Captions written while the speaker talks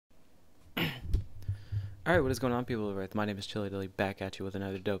Alright, what is going on, people of Earth? My name is Chili Dilly, back at you with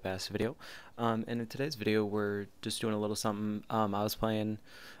another dope-ass video. And in today's video, we're just doing a little something. I was playing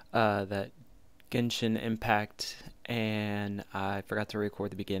that Genshin Impact, and I forgot to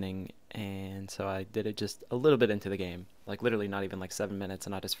record the beginning, and so I did it just a little bit into the game. Like, literally not even like 7 minutes,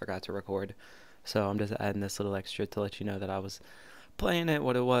 and I just forgot to record. So I'm just adding this little extra to let you know that I was playing it,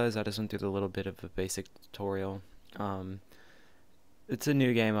 what it was. I just went through the little bit of a basic tutorial. It's a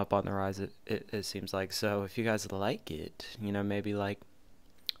new game up on the rise, it seems like. So if you guys like it, you know, maybe like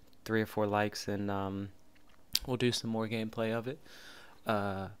 3 or 4 likes, and we'll do some more gameplay of it.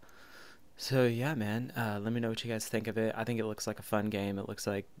 So yeah, man, let me know what you guys think of it. I think it looks like a fun game. It looks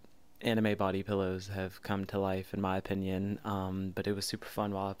like anime body pillows have come to life, in my opinion. But it was super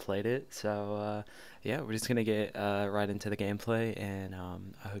fun while I played it. So yeah, we're just gonna get right into the gameplay, and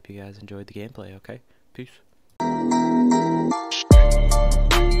I hope you guys enjoyed the gameplay. Okay, peace.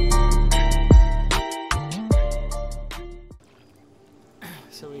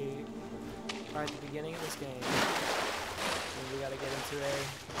 So we are at the beginning of this game, and we gotta get into a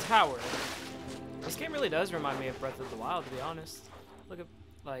tower. This game really does remind me of Breath of the Wild, to be honest. Look at,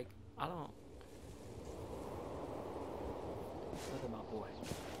 like, I don't... Look at my boy.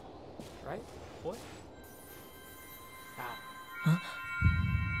 Right? Boy? Ah. Huh?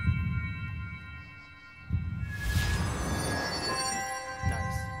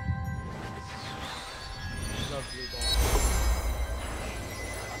 Nice. Love blue ball.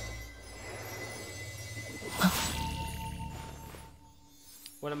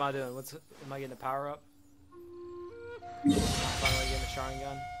 What am I doing? Am I getting a power up? Finally getting a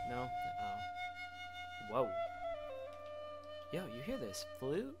Sharingan? No? Whoa. Yo, you hear this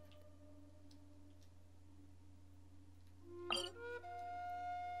flute?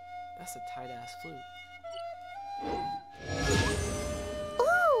 That's a tight ass flute.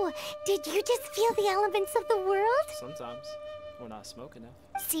 Ooh, did you just feel the elements of the world? Sometimes. When I smoke enough.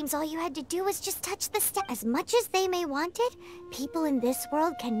 Seems all you had to do was just touch the step. As much as they may want it, people in this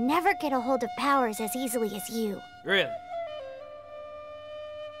world can never get a hold of powers as easily as you. Really?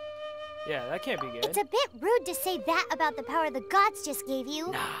 Yeah, that can't be good. It's a bit rude to say that about the power the gods just gave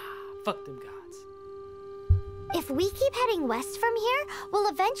you. Nah, fuck them gods. If we keep heading west from here, we'll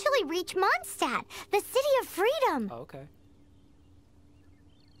eventually reach Mondstadt, the city of freedom. Oh, okay.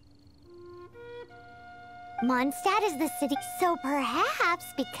 Mondstadt is the city, so perhaps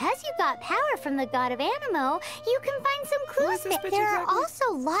because you got power from the god of Animo, you can find some clues there. There are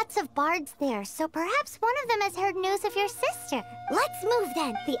also lots of bards there, so perhaps one of them has heard news of your sister. Let's move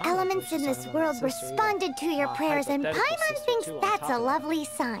then. The elements in this world responded to your prayers, and Paimon thinks that's a lovely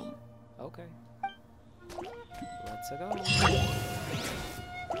sign. Okay. Let's go.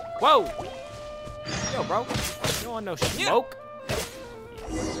 Whoa! Yo, bro. You don't want no smoke?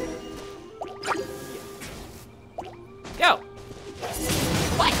 Yo!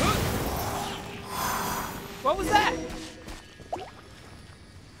 What? What was that?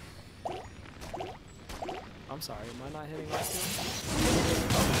 I'm sorry, am I not hitting right here?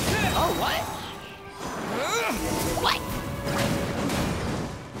 Oh, what? What?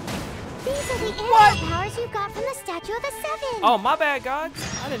 These are the animal powers you got from the Statue of the Seven. Oh, my bad, God.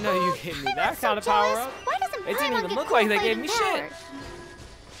 I didn't know you gave me that kind of power up. Why doesn't It didn't Paimon even get look like they gave fighting me powers? shit.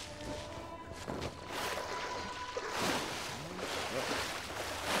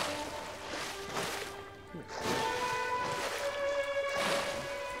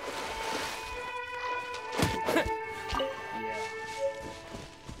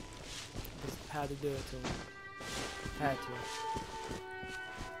 Had to do it to him. Had to.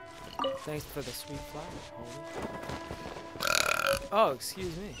 Thanks for the sweet flower, homie. Oh,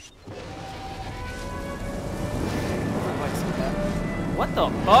 excuse me. What the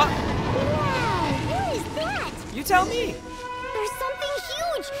fuck? Wow, what is that? You tell me. There's something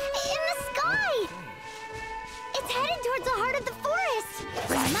huge in the sky. Okay. It's headed towards the heart of the forest.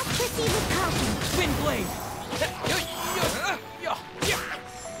 We must proceed with caution. Twin blade.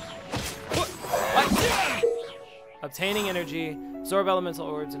 Obtaining energy, absorb elemental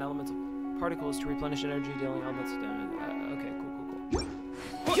orbs and elemental particles to replenish energy, dealing elemental damage. Okay, cool.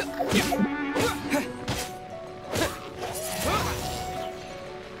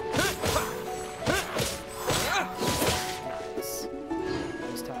 Nice. That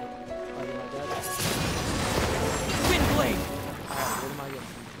was tight. Are you not dead? Twin blade! Alright, what am I getting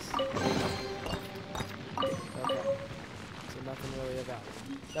from this? Okay. So nothing really of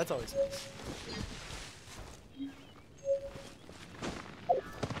value. That's always nice.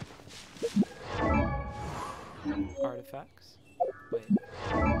 Artifacts. Wait.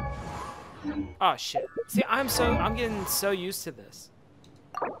 Oh shit. See, I'm getting so used to this.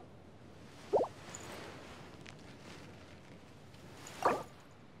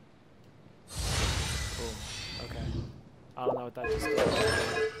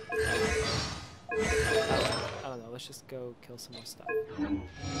 go kill some more stuff.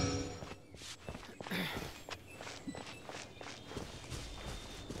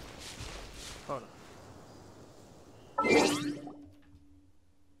 Hold on.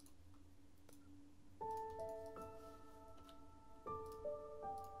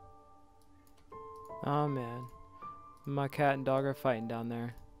 Oh man, my cat and dog are fighting down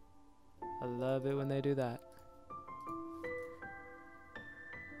there. I love it when they do that.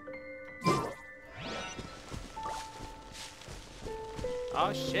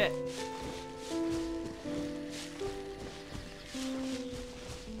 Oh shit.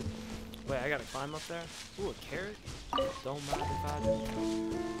 Wait, I gotta climb up there? Ooh, a carrot? Don't mind if I do.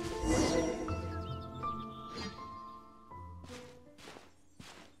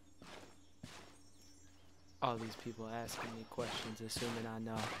 All these people asking me questions, assuming I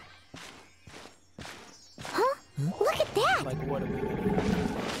know. Huh? Look at that! Like, what are we gonna do?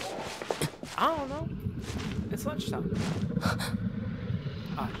 I don't know. It's lunchtime.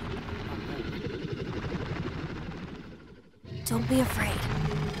 Don't be afraid.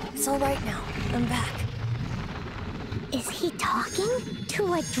 It's all right now. I'm back. Is he talking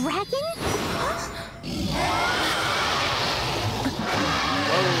to a dragon?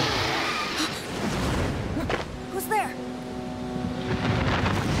 Who's there?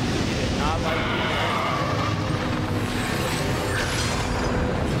 He did not like me.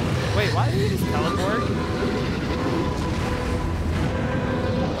 Wait, why did he just teleport?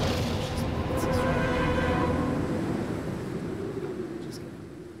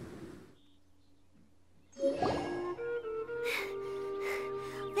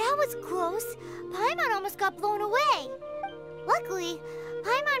 That was close. Paimon almost got blown away. Luckily,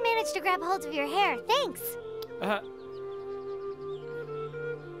 Paimon managed to grab hold of your hair. Thanks.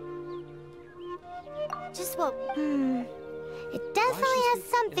 Just what? It definitely has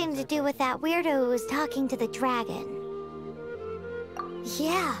something to do with that weirdo who was talking to the dragon.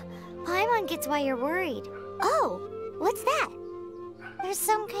 Yeah, Paimon gets why you're worried. Oh, what's that? There's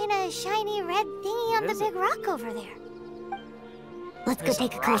some kind of shiny red thingy on the big rock over there. Let's go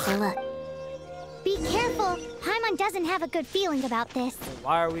take a closer look. Be careful. Paimon doesn't have a good feeling about this.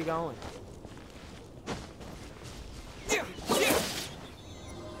 Why are we going?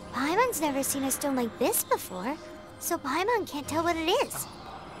 Paimon's never seen a stone like this before, so Paimon can't tell what it is.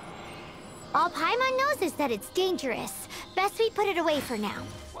 All Paimon knows is that it's dangerous. Best we put it away for now.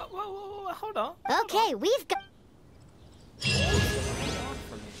 Whoa, hold on. Okay, we've got...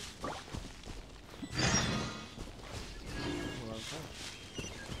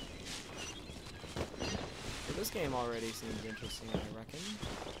 This game already seems interesting, I reckon.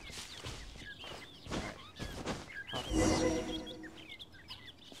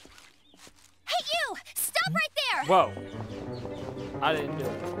 Hey, you! Stop right there! Whoa! I didn't do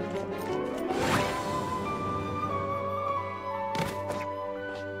it.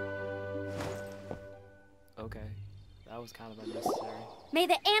 Okay, that was kind of unnecessary. May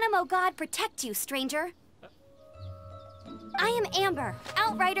the Animo God protect you, stranger. I am Amber,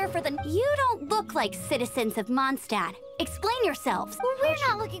 outrider for the... You don't look like citizens of Mondstadt. Explain yourselves. Well, we're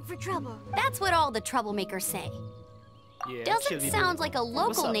not looking for trouble. That's what all the troublemakers say. Yeah, Doesn't sound like a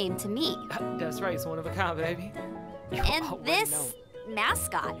local up? name to me. That's right, it's one of a kind, baby. And this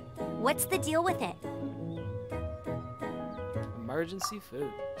mascot, what's the deal with it? Emergency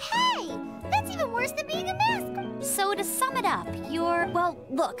food. Hey! That's even worse than being a mask! So to sum it up, well,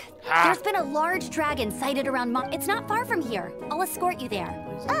 look, there's been a large dragon sighted around It's not far from here. I'll escort you there.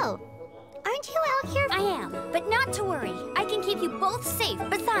 Oh, aren't you out here? I am, but not to worry. I can keep you both safe.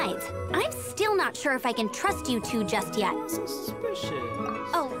 Besides, I'm still not sure if I can trust you two just yet. So suspicious.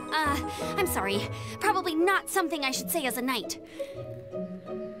 Oh, I'm sorry. Probably not something I should say as a knight.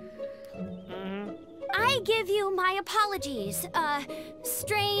 I give you my apologies.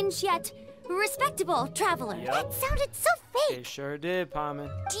 Strange yet respectable traveler. Yep. That sounded so fake. It sure did, Paimon.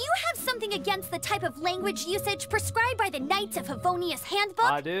 Do you have something against the type of language usage prescribed by the Knights of Favonius Handbook?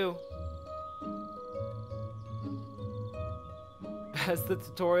 I do. That's the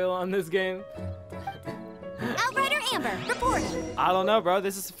tutorial on this game. Outrider Amber, report. I don't know, bro.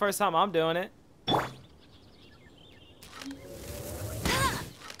 This is the first time I'm doing it.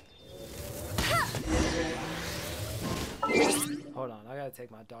 Hold on, I gotta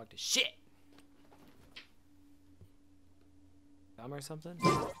take my dog to shit. Dumb or something?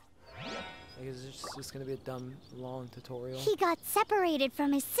 Like, is this just gonna be a dumb, long tutorial? He got separated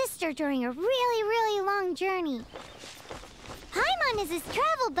from his sister during a really, really long journey. Paimon is his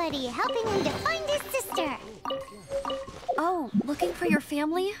travel buddy, helping him to find his sister. Oh, looking for your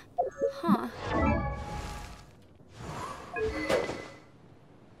family? Huh.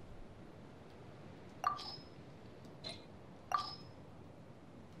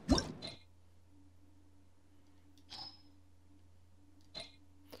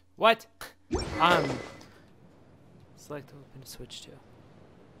 What? Select the weapon to switch to.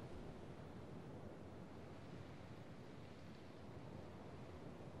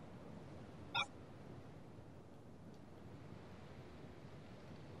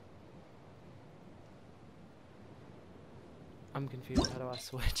 I'm confused. How do I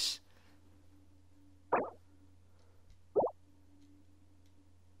switch?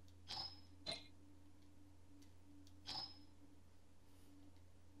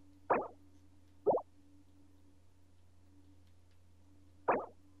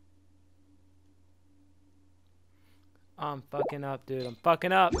 I'm fucking up, dude. I'm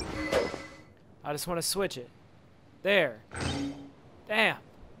fucking up. I just want to switch it. There. Damn.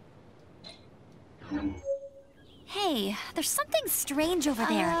 Hey, there's something strange over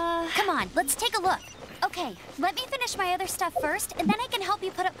there. Come on, let's take a look. Okay, let me finish my other stuff first, and then I can help you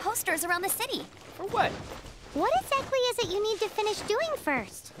put up posters around the city. For what? What exactly is it you need to finish doing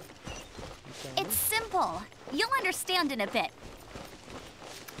first? It's simple. You'll understand in a bit.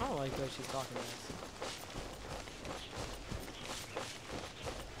 I don't like the way she's talking to us.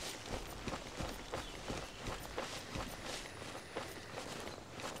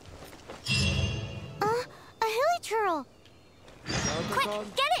 A hilichurl. Quick,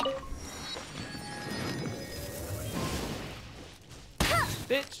 get it!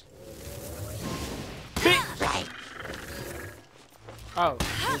 Bitch. Bitch. Oh,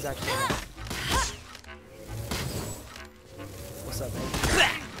 he's actually. What's up, baby?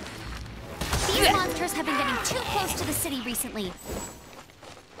 These monsters have been getting too close to the city recently.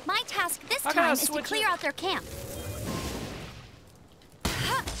 My task this time is to clear out their camp.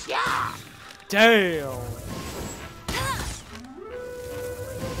 Damn.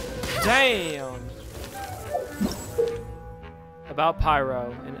 Damn. About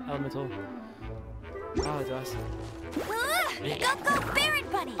Pyro and Elemental. Oh, do I see? Go, Baron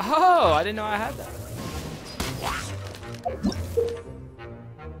Bunny! Oh, I didn't know I had that.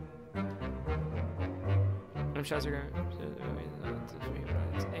 I'm shots are going.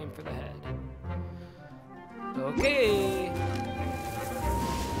 Aim for the head. Okay.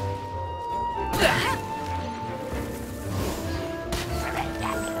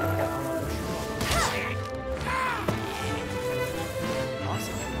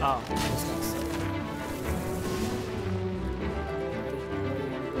 Awesome. Oh, this guy's sick.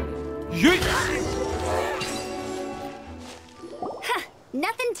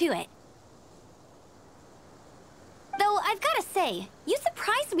 Nothing to it. Though I've got to say, you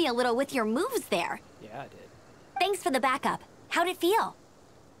surprised me a little with your moves there. Yeah, I did. Thanks for the backup. How'd it feel?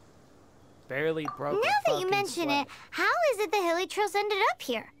 Barely broke. Now that you mention it, how is it the hilichurls ended up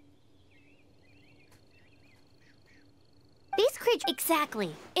here? These creatures...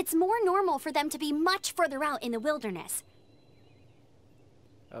 Exactly. It's more normal for them to be much further out in the wilderness.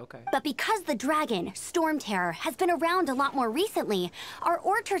 Okay. But because the dragon, Storm Terror, has been around a lot more recently, our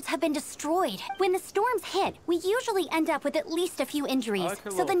orchards have been destroyed. When the storms hit, we usually end up with at least a few injuries. Like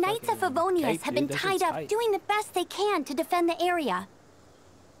so the Knights of Favonius have been tied up, doing the best they can to defend the area.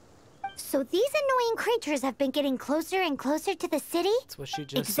 So these annoying creatures have been getting closer and closer to the city? That's what she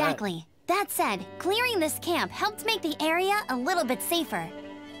just Exactly. That said, clearing this camp helped make the area a little bit safer.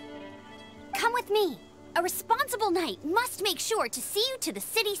 Come with me. A responsible knight must make sure to see you to the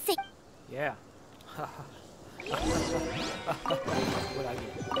city safe. Yeah. What I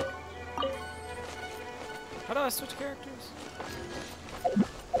get? How do I switch characters?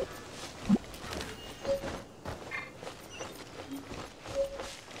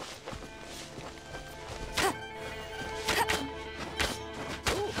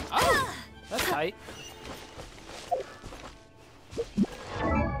 Ooh, oh, that's tight.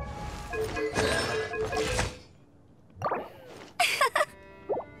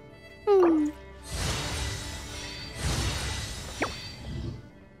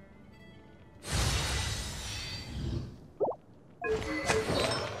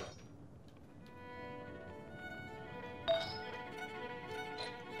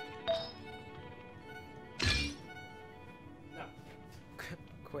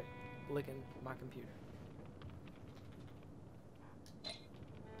 Quit licking my computer.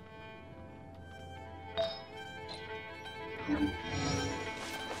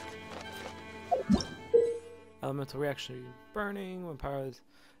 Elemental reaction burning when power is...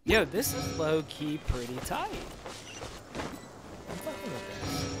 Yo, this is low-key pretty tight. I'm fucking with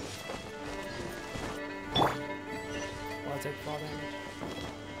this. Will I take fall damage?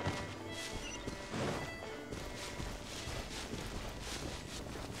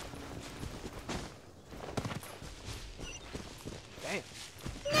 Damn.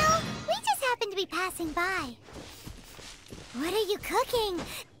 No, we just happened to be passing by. What are you cooking?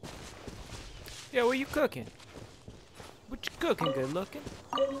 Yeah, what you cooking? What you cooking, good looking?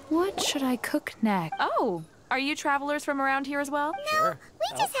 What should I cook next? Oh, are you travelers from around here as well? Sure.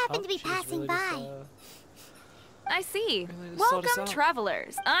 We just happened to be she's passing really by. I see. Really just sought us Welcome, out.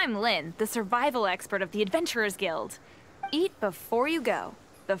 travelers. I'm Lynn, the survival expert of the Adventurers Guild. Eat before you go.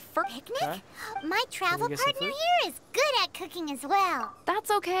 The first... Picnic? Okay. My travel get some partner food? here is good at cooking as well. That's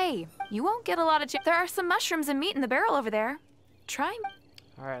okay. You won't get a lot of... There are some mushrooms and meat in the barrel over there. Try...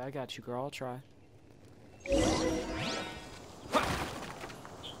 Alright, I got you, girl. I'll try.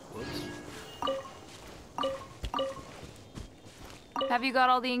 Whoops. Have you got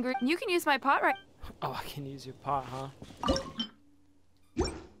all the ingredients? You can use my pot right... Oh, I can use your pot, huh?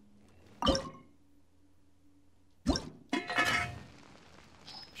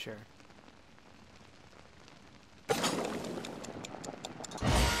 Sure.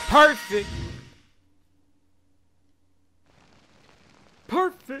 Perfect!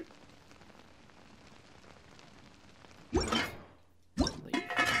 Perfect! Leave.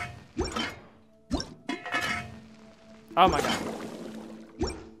 Oh my god.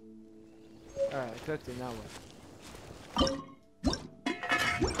 Alright, I cooked it, now what?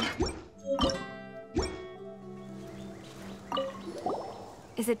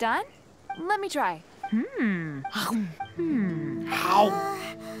 Is it done? Let me try.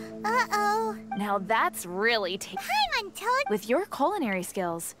 Uh-oh. Now that's really I'm untold. With your culinary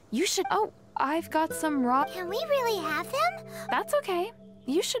skills, you should... Oh, I've got some raw... Can we really have them? That's okay.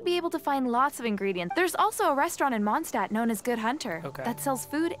 You should be able to find lots of ingredients. There's also a restaurant in Mondstadt known as Good Hunter that sells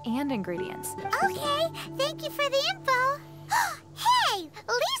food and ingredients. Okay, thank you for the info. Hey,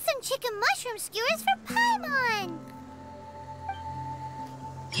 leave some chicken mushroom skewers for Paimon.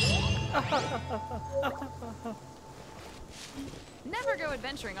 Never go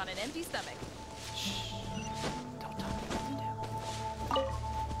adventuring on an empty stomach.